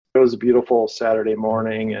It was a beautiful Saturday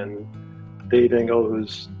morning, and Dave Engel,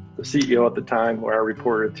 who's the CEO at the time where I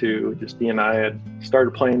reported to, just he and I had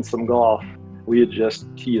started playing some golf. We had just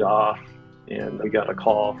teed off, and we got a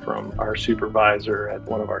call from our supervisor at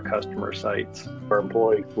one of our customer sites. Our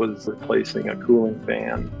employee was replacing a cooling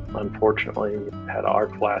fan. Unfortunately, had an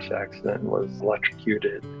arc flash accident and was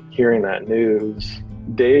electrocuted. Hearing that news,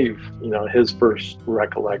 Dave, his first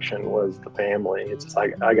recollection was the family. It's just,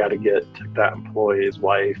 I got to get to that employee's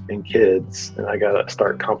wife and kids, and I got to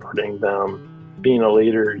start comforting them. Being a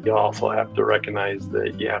leader, you also have to recognize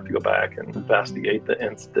that you have to go back and investigate the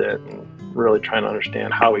incident and really try to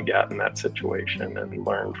understand how we got in that situation and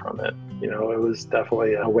learn from it. It was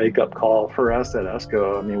definitely a wake-up call for us at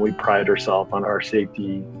ESCO. We pride ourselves on our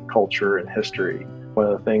safety culture and history. One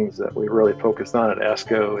of the things that we really focus on at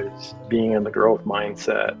ESCO is being in the growth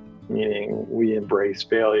mindset, meaning we embrace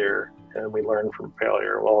failure and we learn from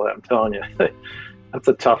failure. Well, I'm telling you, that's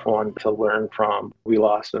a tough one to learn from. We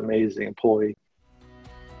lost an amazing employee.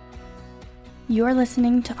 You're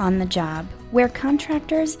listening to On the Job, where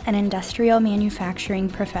contractors and industrial manufacturing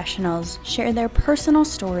professionals share their personal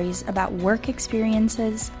stories about work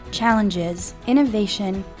experiences, challenges,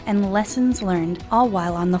 innovation, and lessons learned, all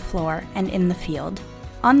while on the floor and in the field.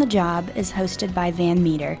 On the Job is hosted by Van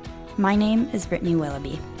Meter. My name is Brittany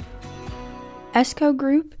Willoughby. ESCO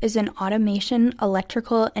Group is an automation,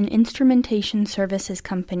 electrical, and instrumentation services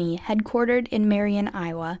company headquartered in Marion,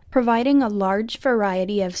 Iowa, providing a large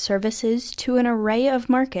variety of services to an array of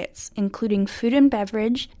markets, including food and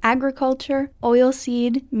beverage, agriculture,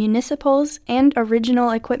 oilseed, municipals, and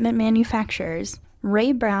original equipment manufacturers.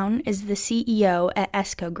 Ray Brown is the CEO at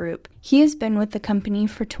ESCO Group. He has been with the company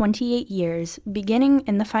for 28 years, beginning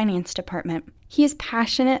in the finance department. He is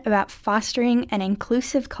passionate about fostering an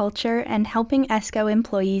inclusive culture and helping ESCO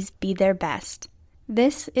employees be their best.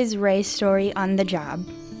 This is Ray's story on the job.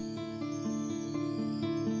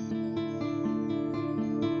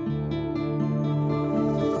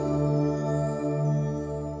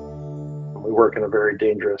 We work in a very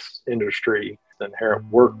dangerous industry. The inherent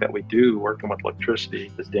work that we do, working with electricity,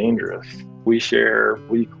 is dangerous. We share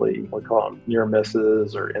weekly, we call them near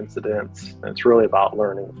misses or incidents, and it's really about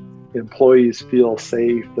learning. Employees feel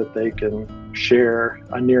safe that they can share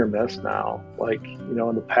a near miss now.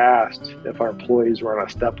 In the past, if our employees were on a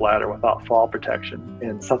step ladder without fall protection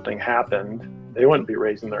and something happened, they wouldn't be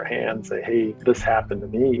raising their hand and say, hey, this happened to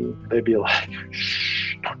me. They'd be like,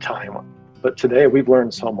 shh, don't tell anyone. But today we've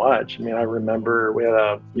learned so much. I remember we had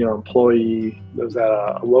a employee that was at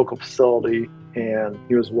a local facility, and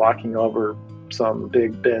he was walking over some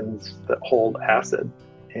big bins that hold acid,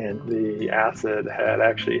 and the acid had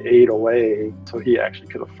actually ate away, so he actually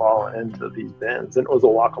could have fallen into these bins. And it was a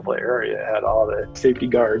walkable area. It had all the safety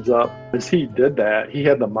guards up. As he did that, he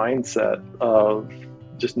had the mindset of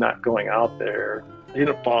just not going out there. He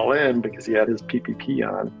didn't fall in because he had his PPP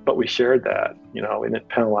on, but we shared that. We didn't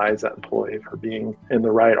penalize that employee for being in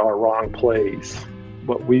the right or wrong place.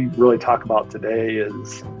 What we really talk about today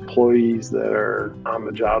is employees that are on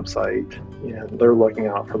the job site and they're looking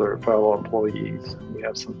out for their fellow employees. We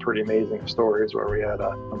have some pretty amazing stories where we had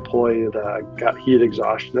an employee that got heat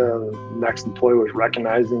exhaustion, and the next employee was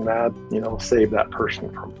recognizing that, saved that person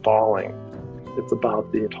from falling. It's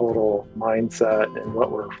about the total mindset, and what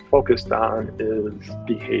we're focused on is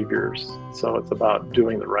behaviors. So it's about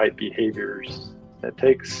doing the right behaviors. It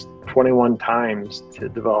takes 21 times to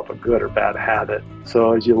develop a good or bad habit.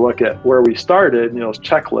 So as you look at where we started, those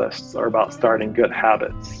checklists are about starting good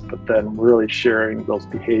habits, but then really sharing those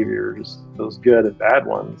behaviors, those good and bad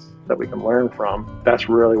ones that we can learn from. That's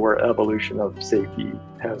really where evolution of safety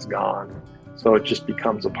has gone. So it just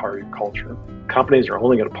becomes a part of your culture. Companies are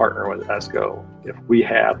only going to partner with ESCO if we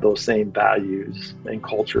have those same values and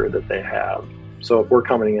culture that they have. So if we're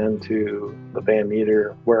coming into the Van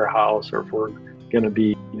Meter warehouse, or if we're going to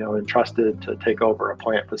be, entrusted to take over a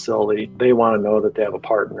plant facility, they want to know that they have a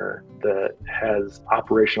partner that has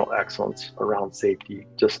operational excellence around safety,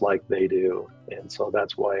 just like they do. And so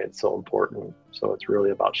that's why it's so important. So it's really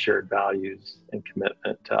about shared values and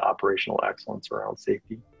commitment to operational excellence around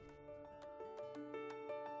safety.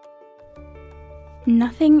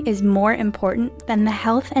 Nothing is more important than the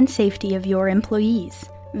health and safety of your employees.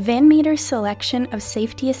 Van Meter's selection of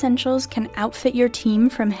safety essentials can outfit your team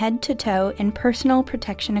from head to toe in personal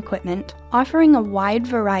protection equipment. Offering a wide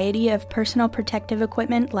variety of personal protective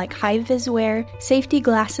equipment like high-vis wear, safety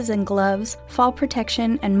glasses and gloves, fall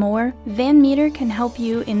protection, and more, Van Meter can help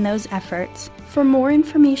you in those efforts. For more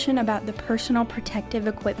information about the personal protective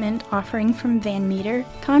equipment offering from Van Meter,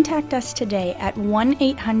 contact us today at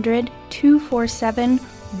 1-800-247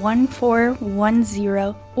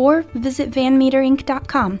 888-888-1410 or visit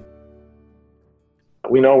vanmeterinc.com.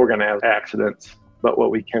 We know we're going to have accidents, but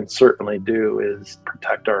what we can certainly do is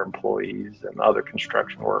protect our employees and other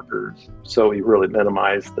construction workers, so we really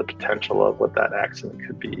minimize the potential of what that accident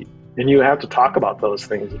could be. And you have to talk about those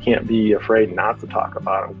things. You can't be afraid not to talk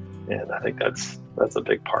about them. And I think that's a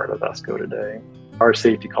big part of ESCO today. Our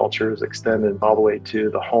safety culture is extended all the way to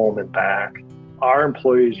the home and back. Our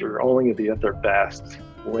employees are only going to be at their best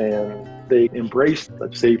when they embrace the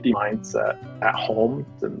safety mindset at home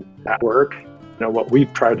and at work. What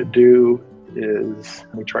we've tried to do is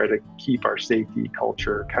we try to keep our safety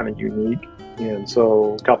culture kind of unique. And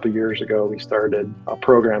so a couple of years ago, we started a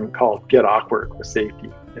program called Get Awkward with Safety.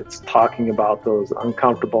 It's talking about those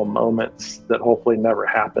uncomfortable moments that hopefully never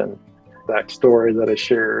happen. That story that I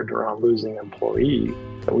shared around losing an employee,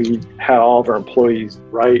 that we had all of our employees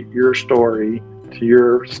write your story to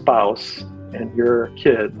your spouse and your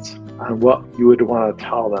kids on what you would want to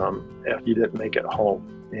tell them if you didn't make it home.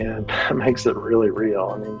 And that makes it really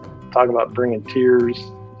real. I mean, talk about bringing tears.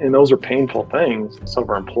 And those are painful things. Some of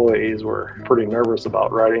our employees were pretty nervous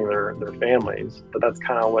about writing their families, but that's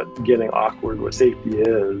kind of what getting awkward with safety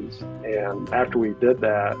is. And after we did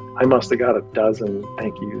that, I must have got a dozen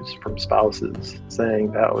thank yous from spouses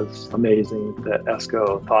saying that was amazing that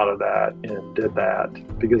ESCO thought of that and did that,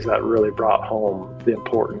 because that really brought home the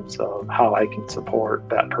importance of how I can support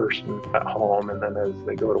that person at home and then as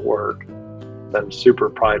they go to work. I'm super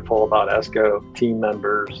prideful about ESCO team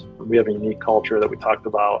members. We have a unique culture that we talked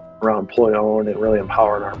about around employee-owned and really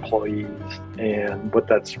empowering our employees. And what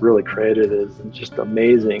that's really created is just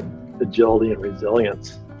amazing agility and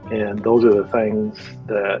resilience. And those are the things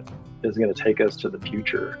that is going to take us to the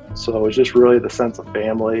future. So it's just really the sense of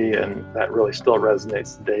family, and that really still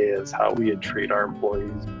resonates today as how we treat our employees.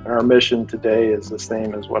 Our mission today is the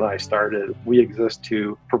same as when I started. We exist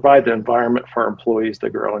to provide the environment for our employees to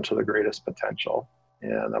grow into their greatest potential.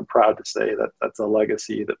 And I'm proud to say that that's a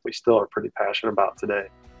legacy that we still are pretty passionate about today.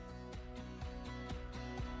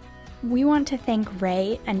 We want to thank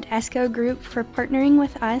Ray and ESCO Group for partnering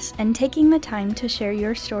with us and taking the time to share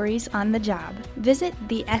your stories on the job. Visit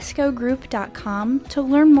theescogroup.com to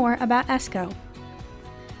learn more about ESCO.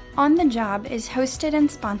 On the Job is hosted and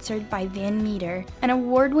sponsored by Van Meter, an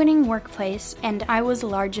award-winning workplace and Iowa's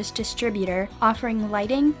largest distributor, offering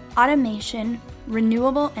lighting, automation,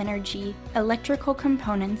 renewable energy, electrical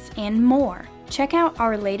components, and more. Check out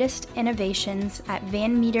our latest innovations at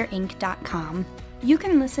vanmeterinc.com. You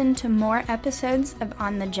can listen to more episodes of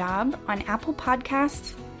On the Job on Apple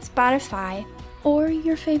Podcasts, Spotify, or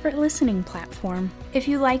your favorite listening platform. If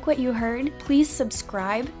you like what you heard, please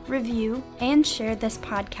subscribe, review, and share this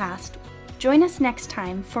podcast. Join us next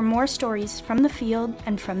time for more stories from the field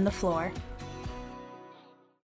and from the floor.